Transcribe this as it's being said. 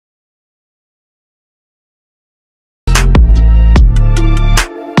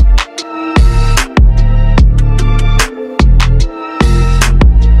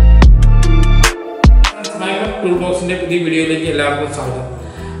എല്ലാവർക്കും സ്വാഗതം.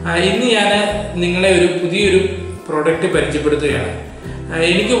 ഇന്ന് ഞാൻ നിങ്ങളെ ഒരു പുതിയൊരു പ്രൊഡക്റ്റ് പരിചയപ്പെടുത്തുകയാണ്.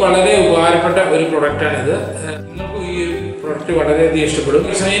 എനിക്ക് വളരെ ഉപകാരപ്പെട്ട ഒരു പ്രൊഡക്റ്റാണിത്. നിങ്ങൾക്ക് ഈ പ്രൊഡക്റ്റ് വളരെയധികം ഇഷ്ടപ്പെടും.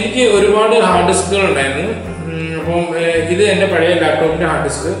 എനിക്ക് ഒരുപാട് ഹാർഡ് ഡിസ്കുകൾ ഉണ്ടായിരുന്നു. അപ്പം ഇത് എൻ്റെ പഴയ ലാപ്ടോപ്പിൻ്റെ hard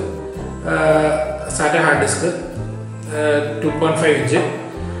disk, സാറ്റ hard disk 2.5 inch.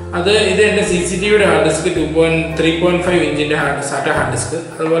 ഇത് എൻ്റെ CCTVയുടെ ഹാർഡ് ഡിസ്ക് 3.5 ഇഞ്ചിൻ്റെ സാറ്റ ഹാർഡ് ഡിസ്ക്.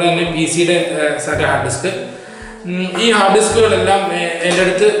 അതുപോലെ തന്നെ PCയുടെ സാറ്റ ഹാർഡ് ഡിസ്ക്. ഈ ഹാർഡ് ഡിസ്കുകളെല്ലാം എൻ്റെ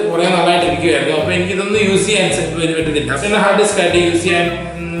അടുത്ത് കുറേ നാളായിട്ട് ഇരിക്കുകയായിരുന്നു. അപ്പോൾ എനിക്കിതൊന്നും യൂസ് ചെയ്യാൻ പറ്റുന്നില്ല. പിന്നെ ഹാർഡ് ഡിസ്ക് ആയിട്ട് യൂസ് ചെയ്യാൻ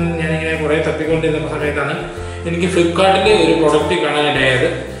ഞാനിങ്ങനെ കുറേ തപ്പിക്കൊണ്ടിരുന്ന സമയത്താണ് എനിക്ക് ഫ്ലിപ്കാർട്ടിൽ ഒരു പ്രൊഡക്റ്റ് കാണാനിടയായത്.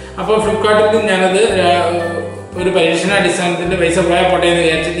 അപ്പോൾ ഫ്ലിപ്കാർട്ടിൽ ഞാനത് ഒരു പരീക്ഷണാടിസ്ഥാനത്തിൽ പൈസ പോയാൽ പോട്ടെ എന്ന്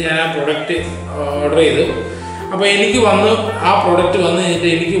വിചാരിച്ചിട്ട് ഞാൻ ആ പ്രൊഡക്റ്റ് ഓർഡർ ചെയ്തു. അപ്പോൾ എനിക്ക് ആ പ്രൊഡക്റ്റ് വന്നു കഴിഞ്ഞിട്ട്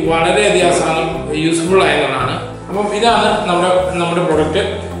എനിക്ക് വളരെയധികം ആ സാധനം യൂസ്ഫുൾ ആയതുകൊണ്ടാണ്. അപ്പം ഇതാണ് നമ്മുടെ പ്രൊഡക്റ്റ്.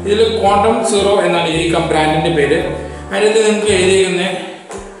 ഇതിൽ ക്വാണ്ടം 0 എന്നാണ് ഈ ബ്രാൻഡിൻ്റെ പേര്. അതിനകത്ത് നിങ്ങൾക്ക് എഴുതിയിരിക്കുന്ന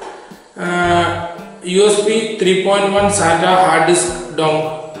USB 3.1 സാറ്റ ഹാർഡ് ഡിസ്ക് ഡോങ്,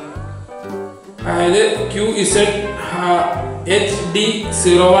 അതായത് QZ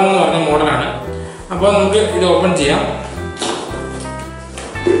HD01 എന്ന് പറഞ്ഞ മോഡലാണ്. അപ്പോൾ നമുക്ക് ഇത് ഓപ്പൺ ചെയ്യാം.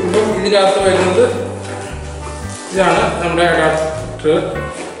 അപ്പം ഇതിനകത്ത് വരുന്നത് ഇതാണ് നമ്മുടെ അഡാപ്റ്റർ.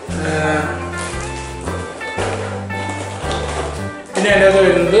 പിന്നെ അതിൻ്റെ അകത്ത്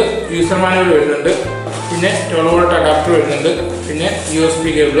വരുന്നത് യൂസർ മാനുവൽ വരുന്നുണ്ട്, പിന്നെ 12 വോൾട്ട് അഡാപ്റ്റർ വരുന്നുണ്ട്, പിന്നെ USB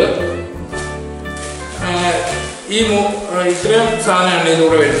കേബിള്. ഇത്രയും സാധനമാണ്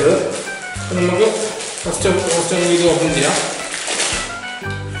ഇതിലൂടെ വരുന്നത്. നമുക്ക് ഫസ്റ്റ് ഇത് ഓപ്പൺ ചെയ്യാം.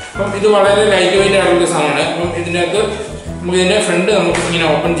 അപ്പം ഇത് വളരെ ലൈറ്റ് വെയിറ്റ് ആയിട്ടുള്ള സാധനമാണ്. അപ്പം ഇതിനകത്ത് ഇതിൻ്റെ ഫ്രണ്ട് നമുക്ക് ഇങ്ങനെ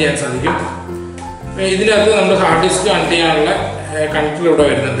ഓപ്പൺ ചെയ്യാൻ സാധിക്കും. ഇതിനകത്ത് നമ്മൾ ഹാർഡ് ഡിസ്ക് കണക്ട് ചെയ്യാനുള്ള കണക്ടർ ഇവിടെ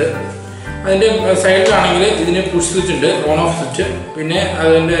വരുന്നുണ്ട്. അതിൻ്റെ സൈഡിലാണെങ്കിൽ ഇതിന് പുഷ് സ്വിച്ച് ഉണ്ട്, ഓൺ ഓഫ് സ്വിച്ച്. പിന്നെ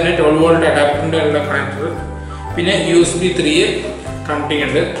അതിൻ്റെ തന്നെ 12 വോൾട്ട് അഡാപ്റ്ററിൻ്റെ ഉള്ള കണക്ടർ, പിന്നെ USB 3 കണക്റ്റിംഗ്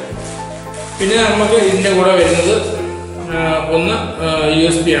ഉണ്ട്. പിന്നെ നമുക്ക് ഇതിൻ്റെ കൂടെ വരുന്നത് ഒന്ന്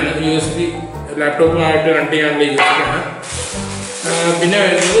USB ആണ്, USB ലാപ്ടോപ്പുമായിട്ട് കണക്ട് ചെയ്യാനുള്ള USB ആണ്. പിന്നെ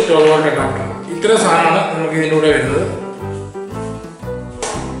വരുന്നത് 12 വോൾട്ട് അഡാപ്റ്റർ. ഇത്ര സാധനമാണ് നമുക്ക് ഇതിൻ്റെ കൂടെ വരുന്നത്.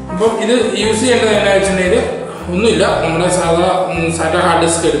 അപ്പം ഇത് യൂസ് ചെയ്യേണ്ടത് എന്താണെന്ന് വെച്ചിട്ടുണ്ടെങ്കിൽ ഒന്നുമില്ല, നമ്മുടെ സാറ്റ ഹാർഡ്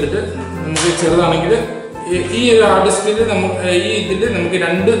ഡിസ്ക് എടുത്തിട്ട് നമുക്ക് ചെറുതാണെങ്കിൽ ഈ ഒരു ഹാർഡ് ഡിസ്കിൽ ഇതിൽ നമുക്ക്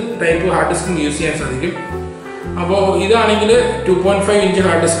 2 ടൈപ്പ് ഹാർഡ് ഡിസ്കും യൂസ് ചെയ്യാൻ സാധിക്കും. അപ്പോൾ ഇതാണെങ്കിൽ 2.5 ഇഞ്ച്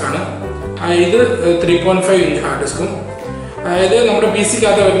ഹാർഡ് ഡിസ്ക്കാണ്, ഇത് 3.5 ഇഞ്ച് ഹാർഡ് ഡിസ്കും. അതായത് നമ്മുടെ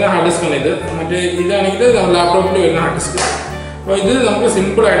PCക്കകത്ത് വരുന്ന ഹാർഡ് ഡിസ്ക്കാണ് ഇത്. ഇതാണെങ്കിൽ ലാപ്ടോപ്പിൽ വരുന്ന ഹാർഡ് ഡിസ്ക്. അപ്പോൾ ഇത് നമുക്ക്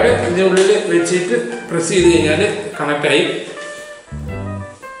സിമ്പിളായിട്ട് ഇതിനുള്ളിൽ വെച്ചിട്ട് പ്രസ് ചെയ്ത് കഴിഞ്ഞാൽ കണക്റ്റായി.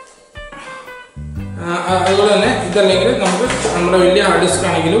 അതുപോലെ തന്നെ ഇതല്ലെങ്കിൽ നമുക്ക് നമ്മുടെ വലിയ ഹാർഡ് ഡിസ്ക്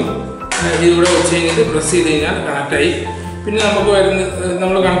ആണെങ്കിലും ഇതിലൂടെ വെച്ച് കഴിഞ്ഞിട്ട് പ്രസ് ചെയ്ത് കഴിഞ്ഞാൽ കണക്റ്റായി. പിന്നെ നമുക്ക്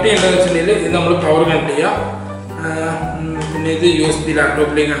നമ്മൾ കണക്ട് ചെയ്യേണ്ടതെന്ന് വെച്ചിട്ടുണ്ടെങ്കിൽ ഇത് നമ്മൾ പവർ കണക്ട് ചെയ്യുക, പിന്നെ ഇത് USB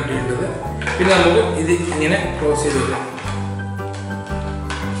ലാപ്ടോപ്പിലേക്ക് കണക്ട് ചെയ്യേണ്ടത്. പിന്നെ നമുക്ക് ഇത് ഇങ്ങനെ ക്ലോസ് ചെയ്ത് വെക്കാം.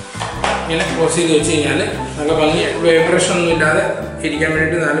 ഇങ്ങനെ ക്ലോസ് ചെയ്ത് വെച്ച് കഴിഞ്ഞാൽ നല്ല ഭംഗി വൈബ്രേഷൻ ഒന്നും ഇല്ലാതെ ഇരിക്കാൻ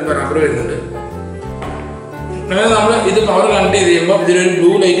വേണ്ടിയിട്ട് നല്ല ബറാബർ വരുന്നുണ്ട്. അങ്ങനെ നമ്മൾ ഇത് പവർ കണക്ട് ചെയ്ത് കഴിയുമ്പോൾ ഇതിലൊരു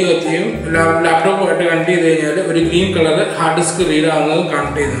ബ്ലൂ ലൈറ്റ് കത്തുകയും ലാപ്ടോപ്പുമായിട്ട് കണക്ട് ചെയ്ത് കഴിഞ്ഞാൽ ഒരു green colour hard disk read ആവുന്നതും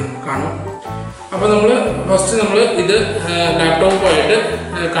കാണും. അപ്പോൾ ഫസ്റ്റ് നമ്മൾ ഇത് ലാപ്ടോപ്പുമായിട്ട്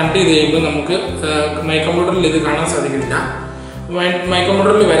കണക്ട് ചെയ്ത് കഴിയുമ്പോൾ നമുക്ക് മൈ കമ്പ്യൂട്ടറിൽ ഇത് കാണാൻ സാധിക്കുന്നില്ല, മൈ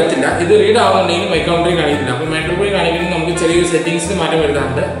കമ്പ്യൂട്ടറിൽ വരത്തില്ല. ഇത് റീഡ് ആവുന്നുണ്ടെങ്കിൽ മൈ കമ്പ്യൂട്ടറിൽ കാണിക്കില്ല. അപ്പോൾ മൈ കമ്പ്യൂട്ടറിൽ കാണിക്കുന്നത് നമുക്ക് ചെറിയൊരു സെറ്റിങ്സിൽ മാറ്റം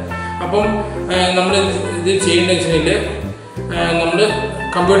വരുത്താറുണ്ട്. അപ്പം നമ്മൾ ഇത് ചെയ്യേണ്ടത് വെച്ചിട്ടുണ്ടെങ്കിൽ നമ്മൾ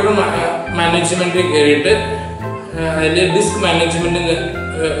കമ്പ്യൂട്ടർ മാനേജ്മെൻറ്റിൽ കയറിയിട്ട് അതിൽ ഡിസ്ക് മാനേജ്മെൻറ്റ്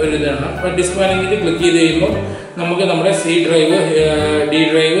ഒരു ഇതാണ്. അപ്പോൾ ഡിസ്ക് മാനേജ്മെൻറ്റ് ക്ലിക്ക് ചെയ്ത് കഴിയുമ്പോൾ നമുക്ക് നമ്മുടെ C ഡ്രൈവ്, D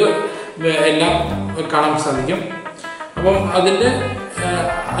ഡ്രൈവ് എല്ലാം കാണാൻ സാധിക്കും. അപ്പം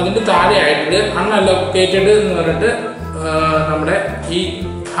അതിൻ്റെ താഴെയായിട്ട് അൺഅലോക്കേറ്റഡ് എന്ന് പറഞ്ഞിട്ട് നമ്മുടെ ഈ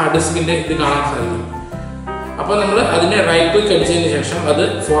ഹാർഡ് ഡിസ്കിൻ്റെ ഇത് കാണാൻ സാധിക്കും. അപ്പോൾ നമ്മൾ അതിനെ റൈറ്റ് ക്ലിക്ക് അടിച്ചതിന് ശേഷം അത്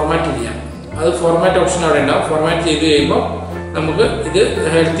ഫോർമാറ്റ് ചെയ്യാം. അത് ഫോർമാറ്റ് ഓപ്ഷൻ അവിടെ ഉണ്ടാവും. ഫോർമാറ്റ് ചെയ്ത് കഴിയുമ്പോൾ നമുക്ക് ഇത്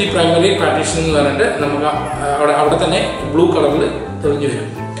ഹെൽത്തി പ്രൈമറി പാർട്ടീഷൻ എന്ന് പറഞ്ഞിട്ട് നമുക്ക് അവിടെ തന്നെ ബ്ലൂ കളറിൽ തെളിഞ്ഞു വരും.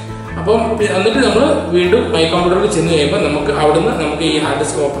 അപ്പം എന്നിട്ട് നമ്മൾ വീണ്ടും മൈ കമ്പ്യൂട്ടറിൽ ചെന്ന് കഴിയുമ്പോൾ നമുക്ക് ഈ ഹാർഡ്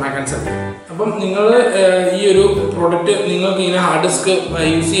ഡിസ്ക് ഓപ്പൺ ആക്കാൻ സാധിക്കും. അപ്പം നിങ്ങൾ ഈ ഒരു പ്രോഡക്റ്റ് നിങ്ങൾക്ക് ഇങ്ങനെ ഹാർഡ് ഡിസ്ക്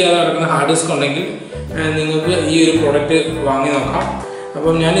യൂസ് ചെയ്യാതെ നടക്കുന്ന ഹാർഡ് ഡിസ്ക് ഉണ്ടെങ്കിൽ നിങ്ങൾക്ക് ഈ ഒരു പ്രോഡക്റ്റ് വാങ്ങി നോക്കാം.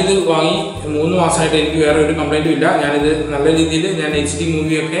 അപ്പം ഞാനിത് വാങ്ങി 3 മാസമായിട്ട് എനിക്ക് വേറെ ഒരു കംപ്ലൈൻറ്റും ഇല്ല. ഞാനിത് നല്ല രീതിയിൽ HD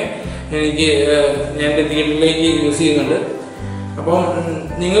മൂവിയൊക്കെ ഞാൻ എൻ്റെ തിയേറ്ററിലേക്ക് യൂസ് ചെയ്യുന്നുണ്ട്. അപ്പം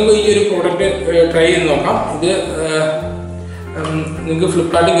നിങ്ങൾക്ക് ഈ ഒരു പ്രോഡക്റ്റ് ട്രൈ ചെയ്ത് നോക്കാം. ഇത് നിങ്ങൾക്ക്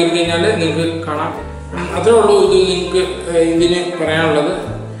ഫ്ലിപ്കാർട്ടിൽ കയറി കഴിഞ്ഞാൽ നിങ്ങൾക്ക് കാണാം. അത്രേ ഉള്ളൂ നിങ്ങൾക്ക് ഇതിന് പറയാനുള്ളത്.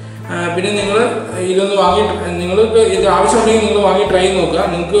 പിന്നെ നിങ്ങൾ ഇതൊന്ന് നിങ്ങൾക്ക് ഇത് ആവശ്യമുണ്ടെങ്കിൽ നിങ്ങൾ വാങ്ങി ട്രൈ ചെയ്ത് നോക്കുക.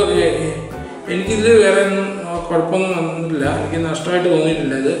 എനിക്കിതിൽ വേറെ കുഴപ്പമൊന്നും വന്നിട്ടില്ല, എനിക്ക് നഷ്ടമായിട്ട്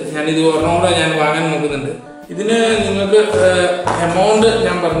തോന്നിയിട്ടില്ല. ഞാനിത് ഒരെണ്ണം കൂടെ ഞാൻ വാങ്ങാൻ നോക്കുന്നുണ്ട്. ഇതിന് നിങ്ങൾക്ക് എമൗണ്ട്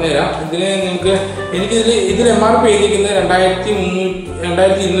ഞാൻ പറഞ്ഞുതരാം. ഇതിന് നിങ്ങൾക്ക് ഇതിൽ MRP ചെയ്തിരിക്കുന്നത്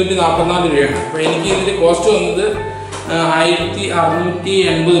 2244 രൂപയാണ്. അപ്പോൾ എനിക്ക് ഇതിൻ്റെ കോസ്റ്റ് വന്നത്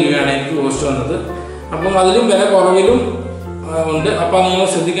 1680 രൂപയാണ് എനിക്ക് കോസ്റ്റ് വന്നത്. അപ്പം അതിലും വില കുറവിലും ഉണ്ട്. അപ്പോൾ നിങ്ങൾ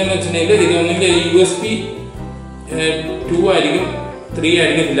ശ്രദ്ധിക്കേണ്ടത് വെച്ചിട്ടുണ്ടെങ്കിൽ ഇത് ഒന്നെങ്കിൽ USB 2 ആയിരിക്കും, 3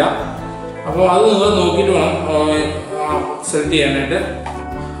 ആയിരിക്കത്തില്ല. അപ്പോൾ അത് നിങ്ങൾ നോക്കിയിട്ട് വേണം സെലക്ട് ചെയ്യാനായിട്ട്.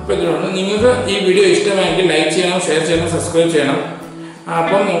 അപ്പോൾ ഇതിലുണ്ട്. നിങ്ങൾക്ക് ഈ വീഡിയോ ഇഷ്ടമായെങ്കിൽ ലൈക്ക് ചെയ്യണം, ഷെയർ ചെയ്യണം, സബ്സ്ക്രൈബ് ചെയ്യണം.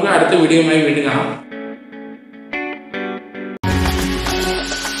 അപ്പം നമുക്ക് അടുത്ത വീഡിയോയുമായി വീണ്ടും കാണാം.